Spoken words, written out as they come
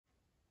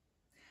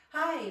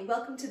Hi,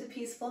 welcome to the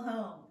Peaceful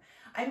Home.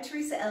 I'm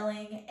Teresa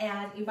Elling,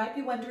 and you might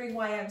be wondering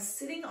why I'm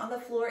sitting on the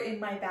floor in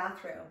my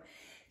bathroom.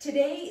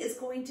 Today is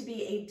going to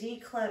be a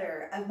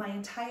declutter of my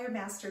entire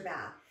master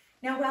bath.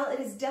 Now, while it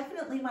is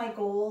definitely my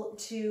goal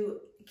to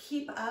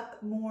keep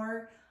up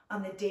more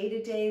on the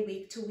day-to-day,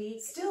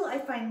 week-to-week, still I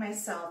find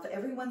myself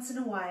every once in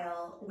a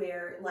while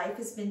where life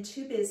has been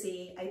too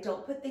busy. I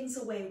don't put things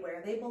away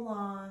where they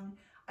belong.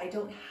 I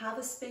don't have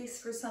a space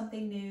for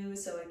something new,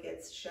 so it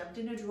gets shoved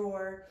in a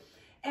drawer.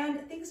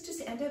 And things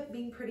just end up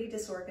being pretty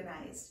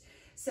disorganized.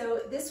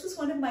 So this was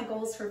one of my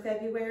goals for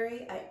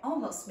February. I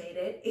almost made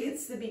it.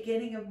 It's the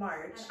beginning of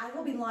March. I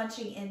will be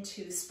launching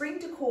into spring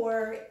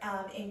decor,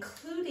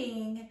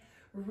 including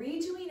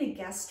redoing a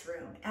guest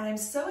room. And I'm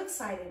so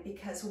excited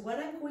because what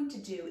I'm going to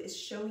do is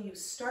show you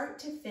start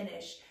to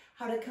finish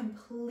how to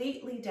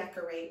completely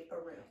decorate a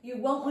room. You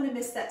won't want to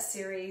miss that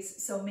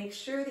series, so make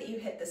sure that you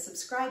hit the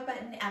subscribe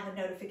button and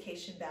the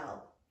notification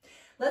bell.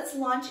 Let's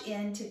launch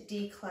into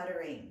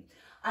decluttering.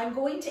 I'm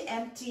going to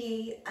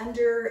empty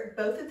under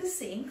both of the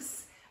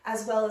sinks,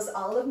 as well as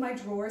all of my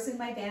drawers in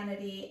my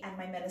vanity and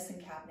my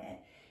medicine cabinet.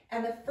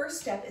 And the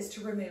first step is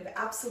to remove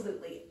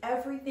absolutely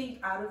everything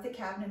out of the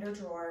cabinet or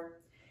drawer.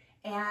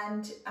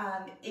 And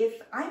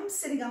if I'm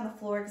sitting on the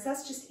floor, because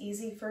that's just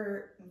easy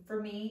for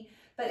me,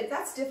 but if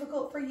that's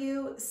difficult for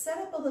you, set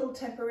up a little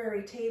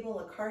temporary table,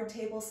 a card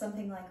table,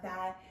 something like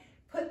that.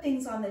 Put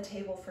things on the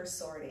table for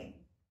sorting.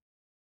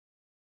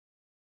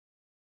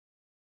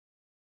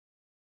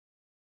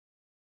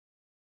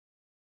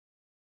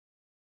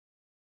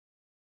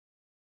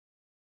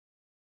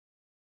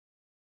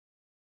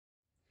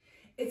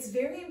 It's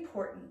very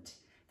important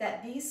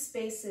that these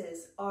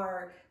spaces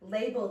are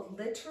labeled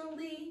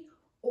literally,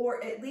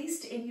 or at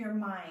least in your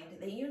mind,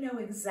 that you know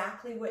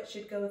exactly what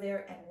should go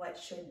there and what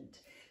shouldn't.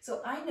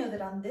 So I know that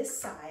on this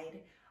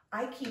side,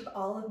 I keep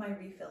all of my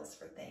refills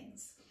for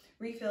things.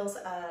 Refills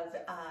of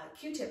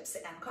Q-tips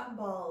and cotton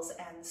balls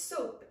and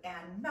soap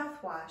and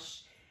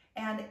mouthwash.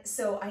 And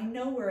so I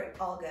know where it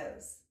all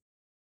goes.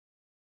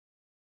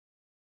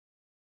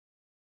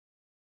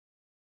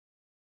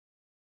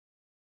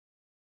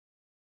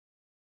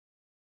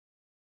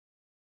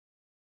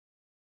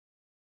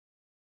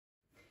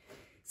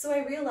 So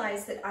I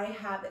realized that I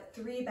have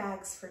 3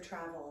 bags for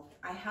travel.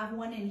 I have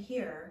one in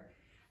here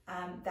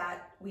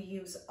that we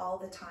use all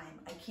the time.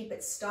 I keep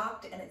it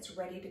stocked and it's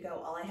ready to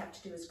go. All I have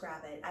to do is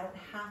grab it. I don't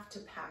have to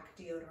pack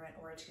deodorant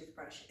or a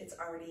toothbrush. It's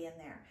already in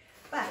there.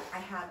 But I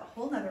have a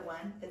whole nother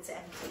one that's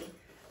empty.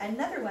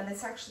 Another one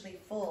that's actually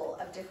full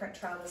of different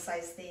travel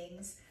size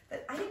things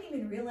that I didn't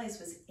even realize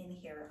was in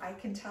here. I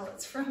can tell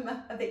it's from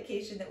a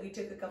vacation that we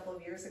took a couple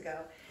of years ago.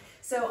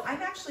 So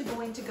I'm actually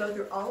going to go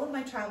through all of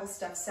my travel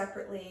stuff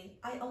separately.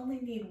 I only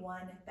need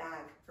 1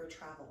 bag for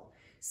travel.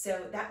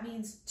 So that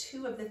means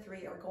 2 of the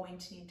 3 are going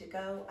to need to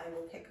go. I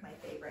will pick my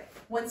favorite.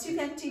 Once you've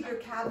emptied your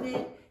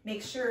cabinet,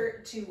 make sure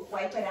to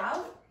wipe it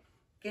out,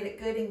 get it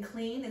good and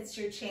clean. It's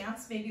your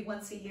chance, maybe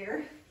once a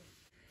year.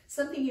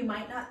 Something you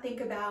might not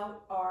think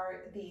about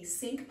are the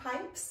sink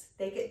pipes.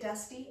 They get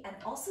dusty, and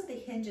also the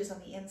hinges on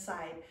the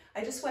inside.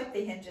 I just wiped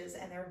the hinges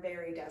and they're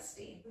very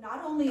dusty.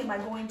 Not only am I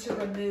going to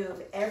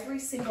remove every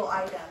single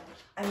item,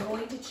 I'm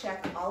going to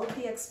check all of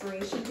the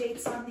expiration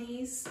dates on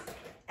these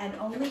and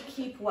only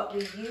keep what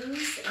we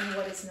use and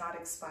what is not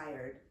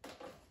expired.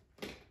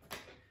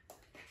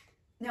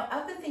 Now,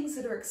 of the things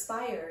that are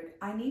expired,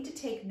 I need to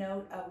take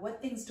note of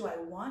what things do I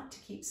want to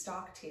keep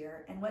stocked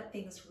here and what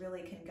things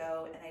really can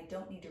go and I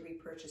don't need to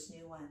repurchase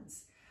new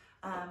ones.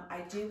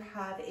 I do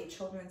have a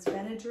children's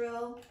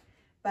Benadryl,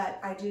 but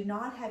I do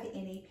not have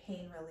any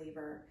pain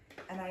reliever.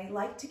 And I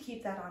like to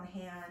keep that on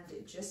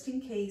hand just in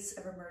case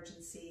of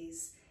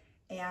emergencies,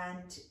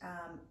 and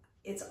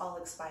it's all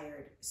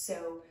expired.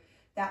 So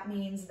that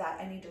means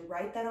that I need to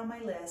write that on my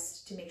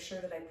list to make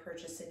sure that I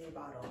purchase a new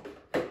bottle.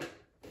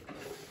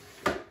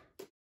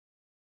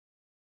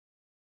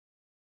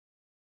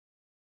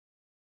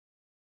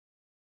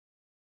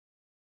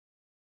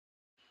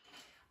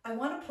 I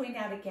want to point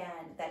out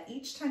again that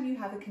each time you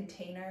have a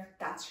container,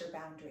 that's your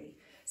boundary.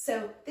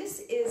 So this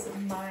is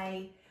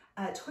my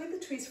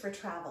toiletries for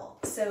travel.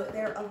 So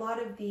there are a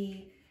lot of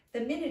the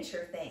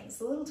miniature things,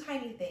 the little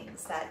tiny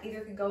things that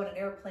either can go in an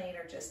airplane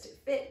or just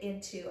fit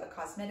into a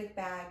cosmetic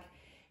bag.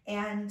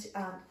 And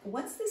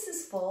once this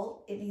is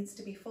full, it needs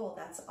to be full.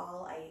 That's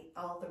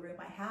all the room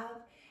I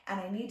have. And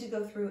I need to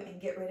go through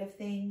and get rid of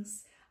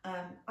things.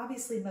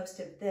 Obviously, most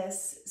of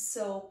this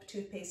soap,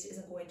 toothpaste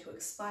isn't going to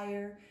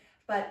expire.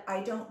 But I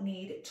don't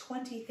need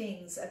 20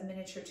 things of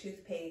miniature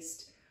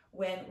toothpaste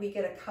when we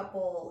get a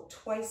couple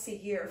twice a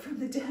year from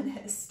the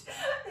dentist.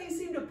 They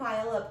seem to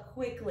pile up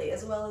quickly,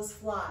 as well as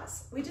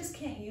floss. We just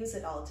can't use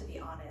it all, to be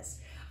honest.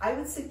 I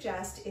would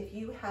suggest if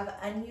you have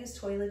unused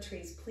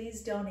toiletries,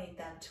 please donate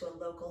them to a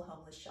local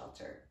homeless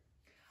shelter.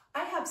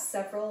 I have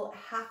several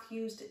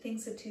half-used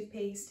things of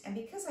toothpaste, and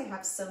because I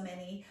have so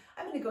many,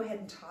 I'm going to go ahead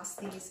and toss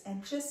these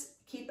and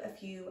just keep a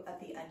few of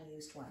the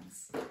unused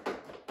ones.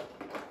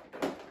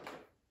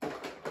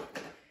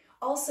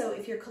 Also,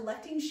 if you're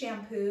collecting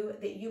shampoo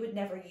that you would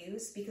never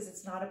use because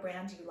it's not a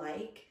brand you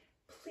like,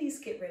 please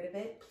get rid of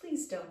it.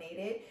 Please donate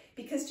it,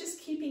 because just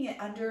keeping it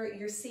under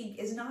your sink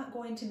is not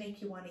going to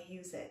make you want to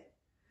use it.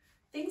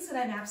 Things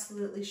that I'm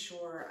absolutely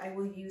sure I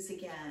will use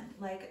again,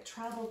 like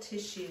travel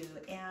tissue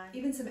and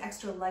even some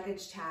extra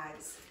luggage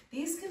tags.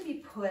 These can be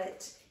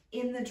put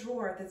in the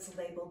drawer that's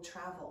labeled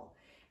travel.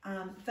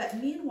 But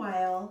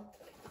meanwhile,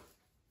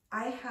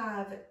 I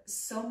have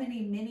so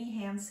many mini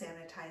hand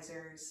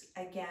sanitizers.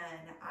 Again,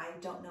 I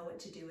don't know what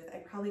to do with. I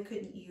probably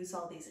couldn't use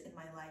all these in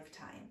my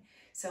lifetime.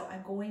 So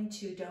I'm going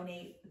to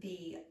donate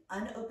the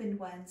unopened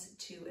ones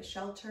to a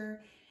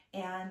shelter,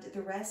 and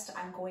the rest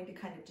I'm going to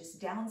kind of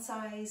just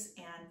downsize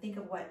and think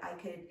of what I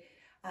could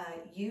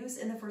use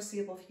in the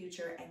foreseeable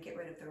future and get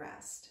rid of the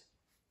rest.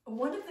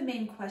 One of the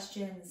main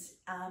questions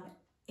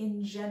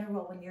in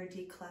general when you're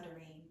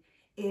decluttering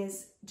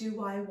is,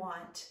 do I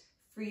want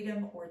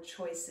freedom or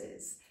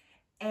choices?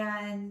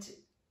 And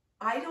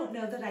I don't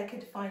know that I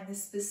could find the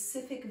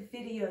specific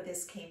video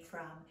this came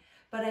from,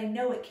 but I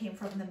know it came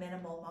from the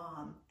Minimal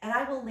Mom, and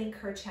I will link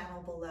her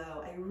channel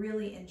below. I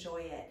really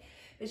enjoy it.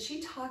 But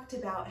she talked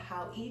about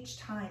how each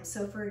time,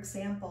 so for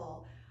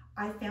example,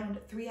 I found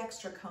 3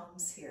 extra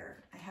combs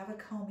here. I have a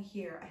comb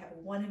here. I have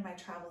one in my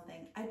travel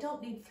thing. I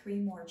don't need 3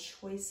 more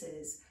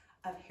choices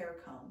of hair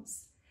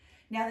combs.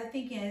 Now the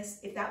thing is,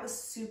 if that was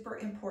super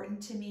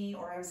important to me,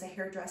 or I was a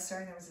hairdresser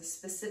and there was a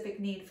specific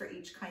need for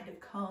each kind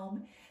of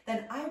comb,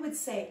 then I would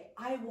say,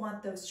 I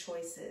want those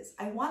choices.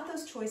 I want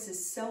those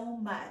choices so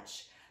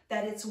much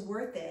that it's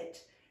worth it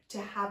to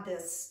have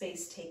this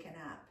space taken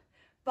up.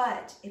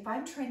 But if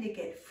I'm trying to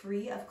get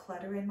free of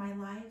clutter in my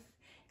life,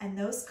 and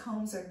those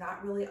combs are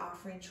not really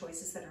offering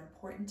choices that are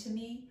important to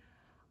me,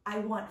 I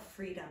want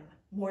freedom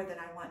more than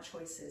I want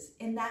choices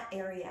in that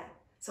area.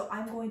 So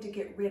I'm going to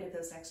get rid of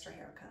those extra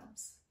hair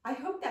combs. I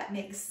hope that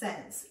makes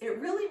sense. It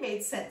really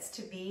made sense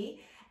to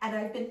me, and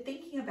I've been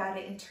thinking about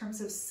it in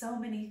terms of so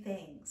many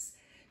things.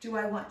 Do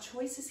I want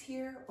choices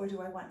here, or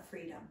do I want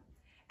freedom?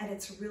 And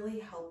it's really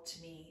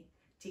helped me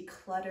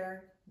declutter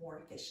more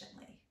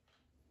efficiently.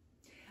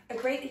 A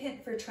great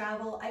hint for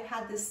travel, I've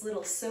had this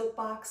little soap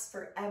box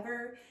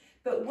forever,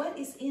 but what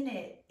is in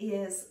it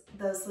is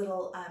those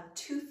little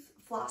tooth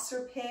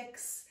flosser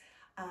picks,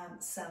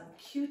 some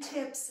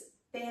Q-tips,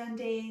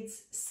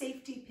 Band-Aids,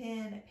 safety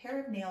pin, a pair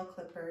of nail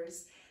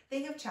clippers,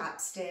 thing of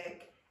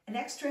chapstick, an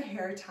extra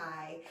hair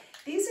tie.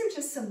 These are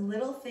just some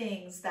little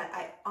things that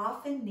I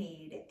often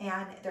need,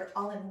 and they're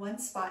all in one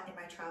spot in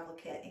my travel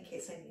kit in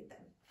case I need them.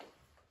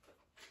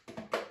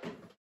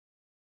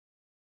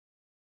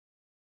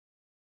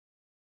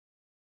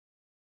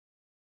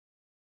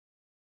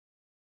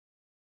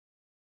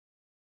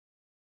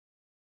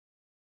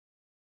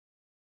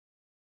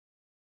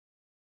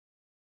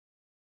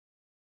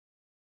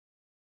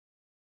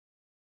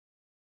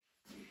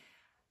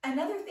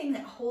 Another thing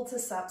that holds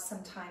us up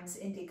sometimes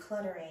in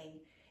decluttering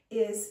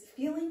is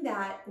feeling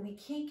that we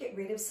can't get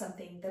rid of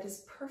something that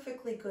is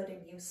perfectly good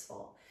and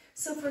useful.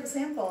 So for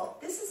example,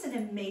 this is an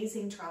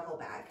amazing travel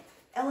bag.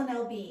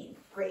 L&L Bean,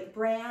 great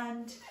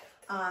brand,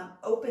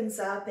 opens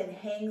up and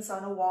hangs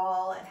on a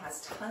wall and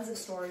has tons of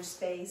storage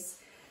space.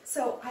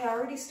 So I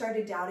already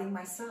started doubting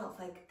myself,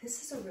 like,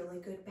 this is a really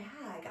good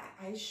bag.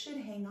 I should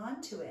hang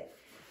on to it.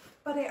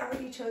 But I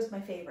already chose my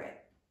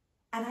favorite,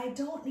 and I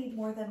don't need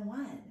more than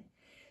one.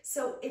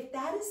 So if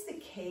that is the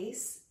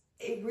case,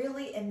 it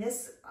really, in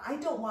this, I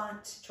don't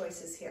want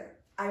choices here.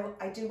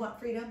 I do want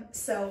freedom,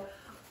 so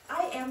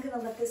I am gonna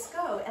let this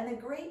go. And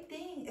the great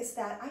thing is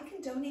that I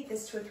can donate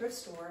this to a thrift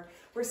store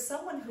where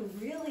someone who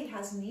really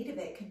has need of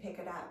it can pick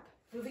it up.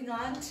 Moving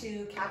on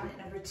to cabinet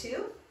number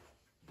 2.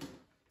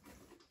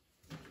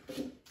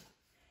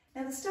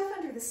 Now the stuff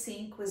under the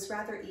sink was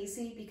rather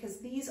easy because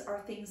these are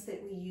things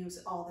that we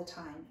use all the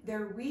time.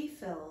 They're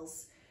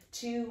refills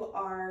to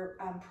our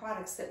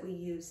products that we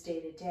use day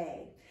to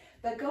day.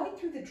 But going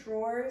through the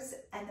drawers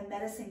and the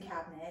medicine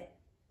cabinet,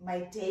 my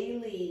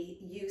daily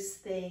use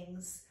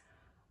things,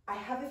 I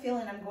have a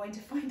feeling I'm going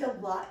to find a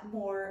lot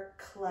more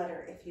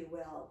clutter, if you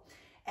will.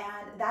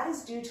 And that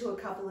is due to a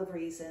couple of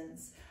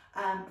reasons.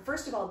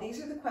 First of all,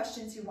 these are the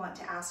questions you want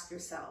to ask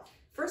yourself.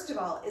 First of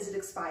all, is it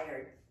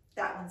expired?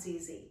 That one's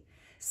easy.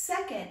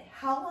 Second,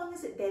 how long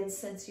has it been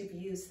since you've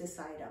used this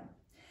item?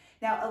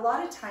 Now, a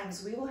lot of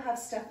times we will have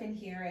stuff in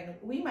here and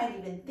we might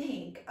even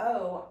think,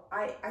 oh,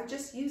 I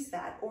just used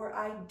that, or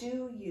I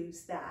do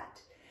use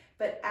that.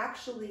 But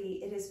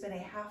actually, it has been a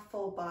half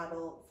full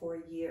bottle for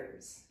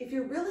years. If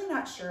you're really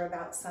not sure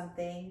about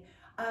something,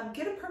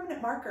 get a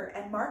permanent marker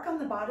and mark on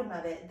the bottom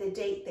of it the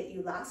date that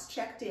you last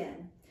checked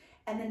in.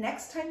 And the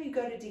next time you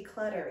go to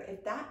declutter,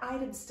 if that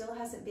item still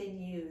hasn't been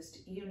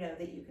used, you know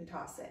that you can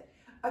toss it.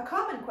 A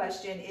common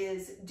question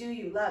is, do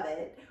you love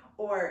it?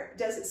 Or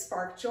does it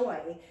spark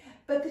joy?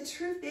 But the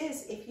truth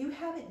is, if you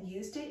haven't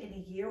used it in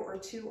a year or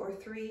 2 or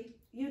 3,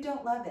 you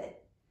don't love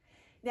it.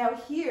 Now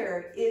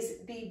here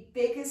is the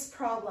biggest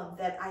problem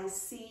that I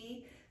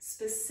see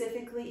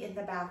specifically in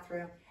the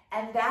bathroom,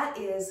 and that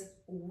is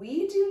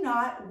we do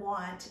not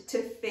want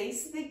to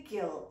face the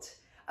guilt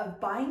of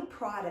buying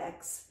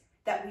products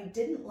that we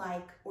didn't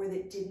like or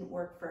that didn't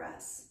work for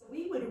us.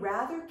 We would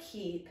rather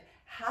keep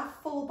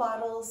half full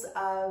bottles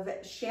of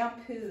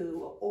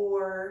shampoo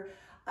or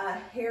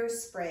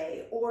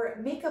hairspray or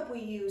makeup we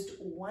used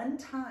one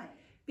time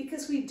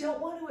because we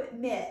don't want to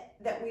admit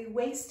that we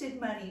wasted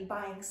money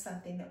buying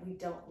something that we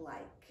don't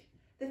like.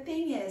 The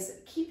thing is,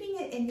 keeping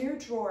it in your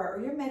drawer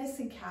or your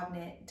medicine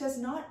cabinet does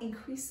not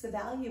increase the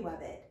value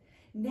of it.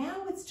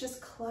 Now it's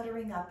just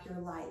cluttering up your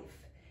life.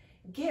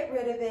 Get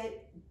rid of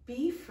it,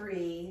 be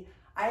free.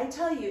 I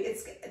tell you,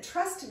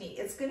 trust me,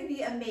 it's going to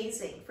be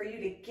amazing for you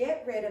to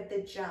get rid of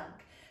the junk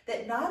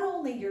that not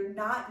only you're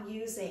not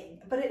using,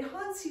 but it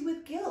haunts you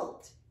with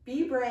guilt.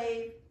 Be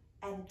brave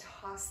and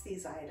toss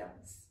these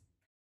items.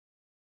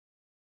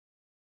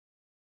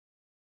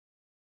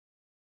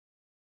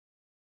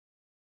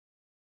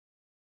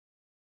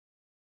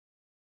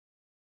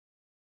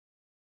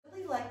 I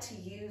really like to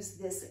use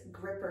this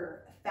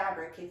gripper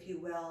fabric, if you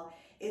will.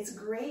 It's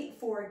great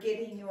for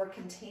getting your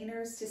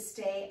containers to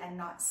stay and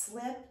not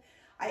slip.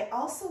 I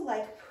also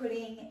like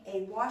putting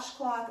a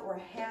washcloth or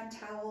a hand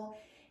towel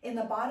in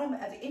the bottom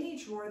of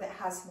any drawer that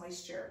has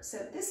moisture. So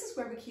this is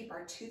where we keep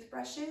our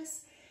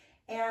toothbrushes.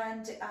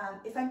 And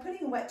if I'm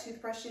putting a wet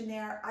toothbrush in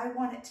there, I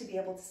want it to be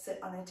able to sit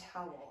on a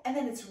towel. And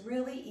then it's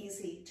really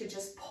easy to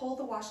just pull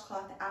the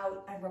washcloth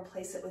out and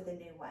replace it with a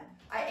new one.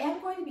 I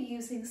am going to be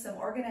using some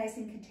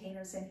organizing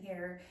containers in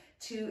here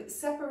to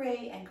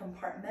separate and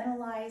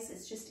compartmentalize.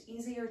 It's just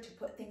easier to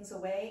put things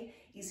away,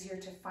 easier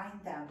to find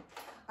them.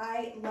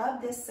 I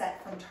love this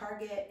set from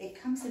Target. It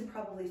comes in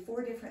probably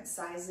 4 different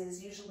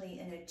sizes,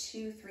 usually in a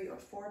 2, 3, or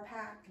 4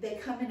 pack. They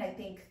come in, I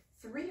think,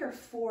 3 or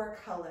 4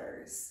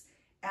 colors.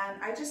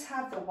 And I just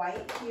have the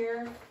white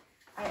here.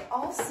 I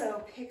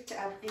also picked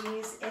up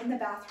these in the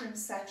bathroom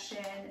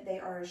section. They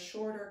are a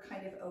shorter,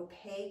 kind of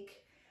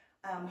opaque,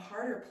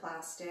 harder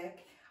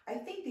plastic. I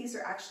think these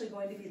are actually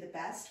going to be the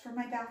best for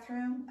my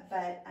bathroom,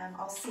 but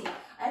I'll see.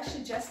 I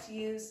actually just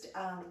used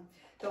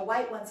the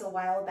white ones a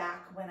while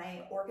back when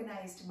I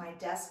organized my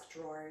desk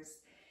drawers,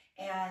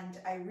 and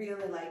I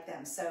really like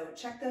them. So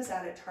check those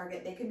out at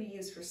Target. They can be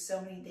used for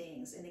so many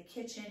things, in a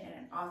kitchen, in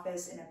an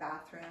office, in a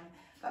bathroom.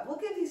 But we'll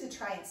give these a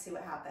try and see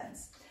what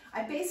happens.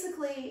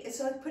 It's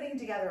like putting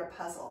together a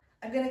puzzle.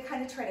 I'm gonna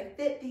kind of try to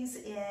fit these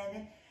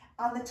in.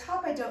 On the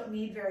top, I don't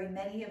need very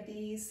many of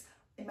these.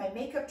 In my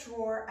makeup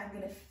drawer, I'm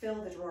gonna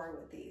fill the drawer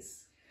with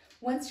these.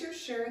 Once you're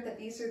sure that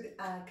these are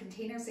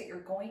containers that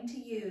you're going to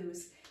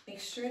use, make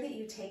sure that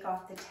you take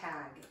off the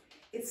tag.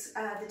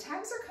 The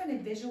tags are kind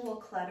of visual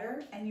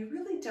clutter, and you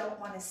really don't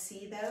want to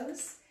see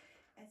those.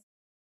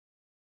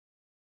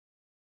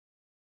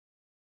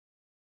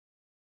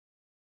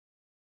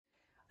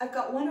 I've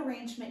got one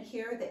arrangement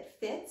here that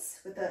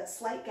fits with a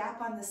slight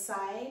gap on the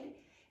side,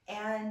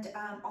 and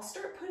I'll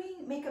start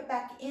putting makeup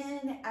back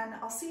in and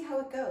I'll see how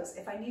it goes.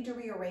 If I need to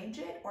rearrange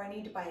it or I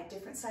need to buy a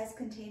different size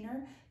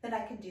container, then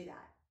I can do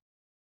that.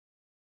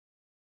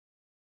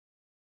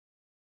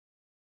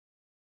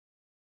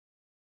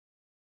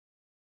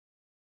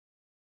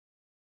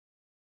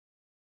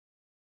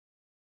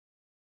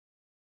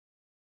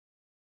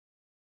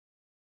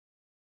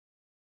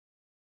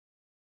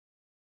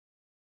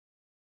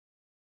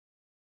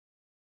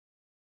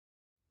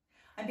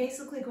 I'm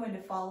basically going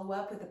to follow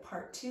up with a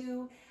part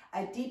 2,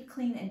 a deep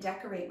clean and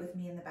decorate with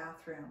me in the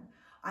bathroom.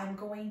 I'm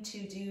going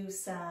to do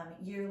some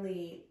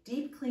yearly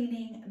deep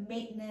cleaning,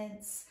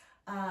 maintenance,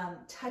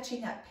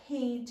 touching up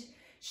paint,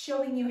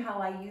 showing you how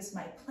I use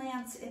my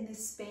plants in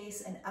this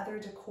space and other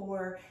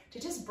decor to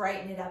just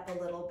brighten it up a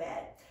little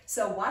bit.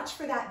 So watch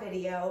for that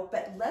video,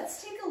 but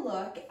let's take a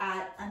look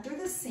at under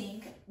the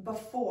sink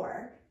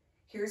before.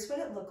 Here's what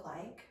it looked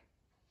like,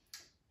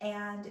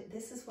 and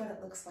this is what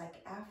it looks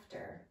like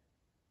after.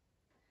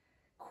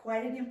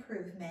 Quite an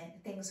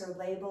improvement. Things are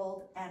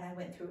labeled and I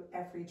went through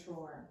every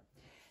drawer.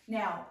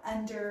 Now,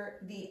 under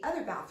the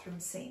other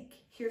bathroom sink,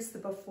 here's the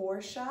before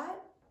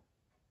shot.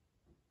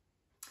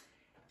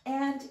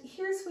 And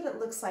here's what it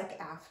looks like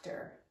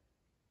after.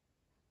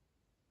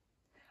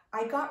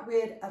 I got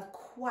rid of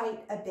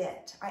quite a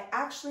bit. I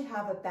actually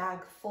have a bag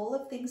full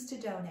of things to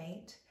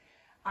donate.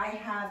 I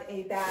have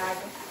a bag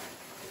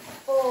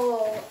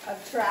full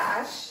of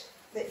trash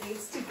that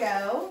needs to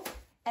go.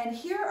 And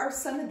here are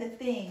some of the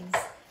things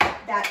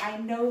that I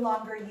no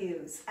longer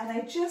use and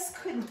I just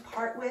couldn't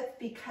part with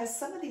because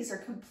some of these are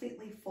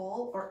completely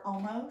full or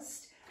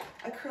almost.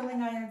 A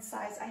curling iron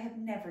size I have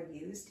never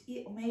used,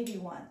 maybe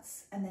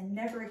once, and then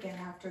never again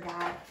after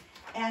that.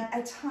 And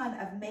a ton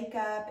of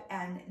makeup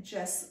and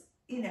just,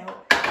 you know,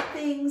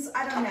 things,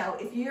 I don't know,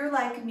 if you're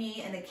like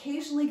me and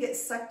occasionally get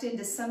sucked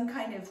into some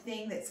kind of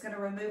thing that's gonna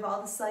remove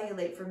all the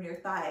cellulite from your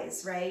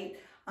thighs, right?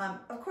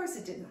 Of course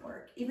it didn't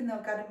work, even though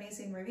it got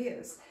amazing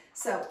reviews.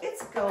 So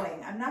it's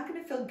going. I'm not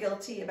going to feel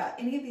guilty about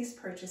any of these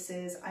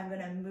purchases. I'm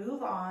going to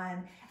move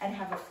on and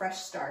have a fresh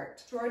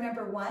start. Drawer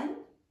number 1,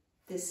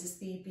 this is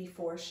the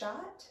before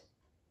shot.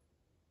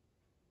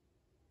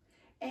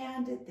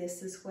 And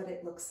this is what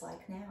it looks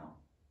like now.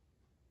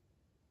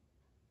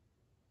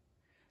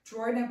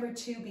 Drawer number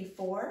 2,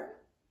 before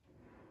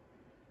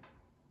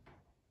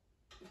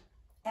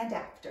and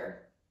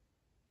after.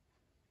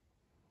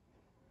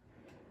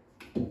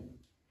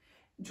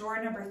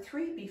 drawer number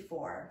 3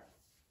 before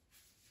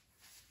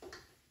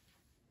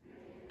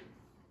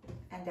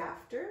and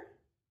after,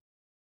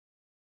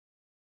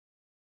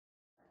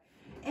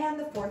 and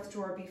the 4th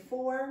drawer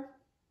before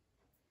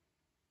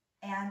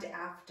and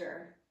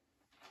after.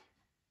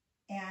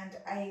 And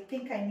I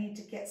think I need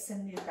to get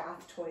some new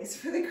bath toys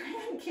for the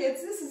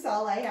grandkids. This is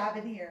all I have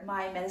in here.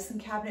 My medicine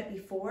cabinet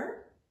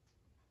before,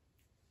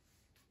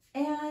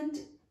 and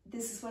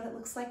this is what it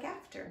looks like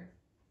after.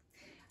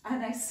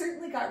 And I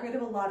certainly got rid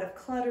of a lot of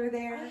clutter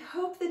there. I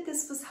hope that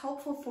this was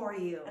helpful for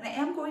you. And I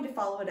am going to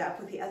follow it up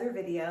with the other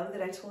video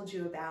that I told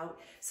you about.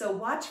 So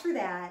watch for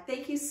that.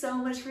 Thank you so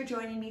much for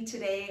joining me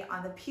today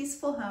on The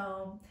Peaceful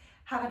Home.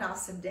 Have an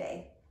awesome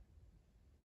day.